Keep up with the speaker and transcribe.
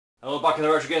Hello, back in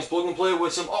the Retro Games Plug and Play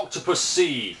with some Octopus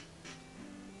Sea.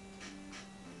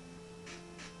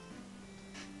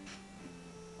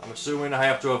 I'm assuming I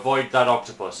have to avoid that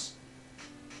octopus.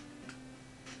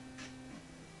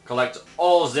 Collect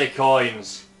all the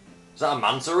coins. Is that a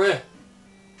manta ray?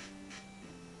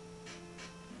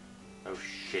 Oh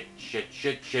shit.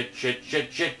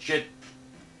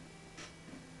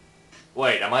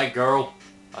 Wait, am I a girl?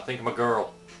 I think I'm a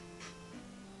girl.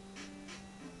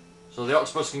 So the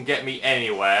octopus can get me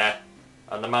anywhere,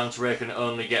 and the manta ray can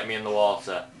only get me in the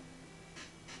water.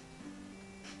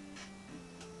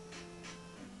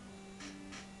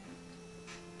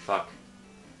 Fuck.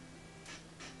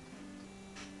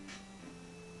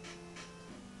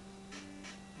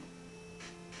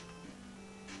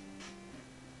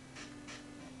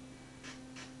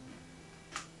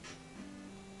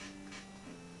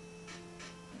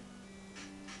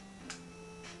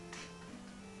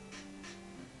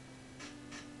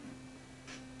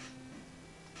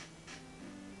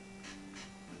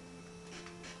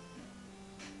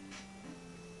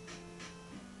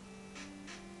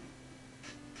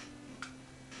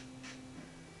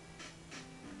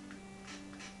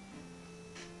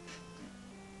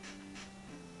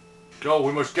 Go,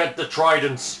 we must get the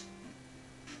tridents.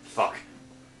 Fuck.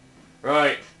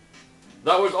 Right.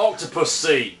 That was Octopus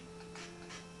Sea.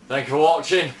 Thank you for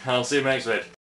watching, and I'll see you next vid.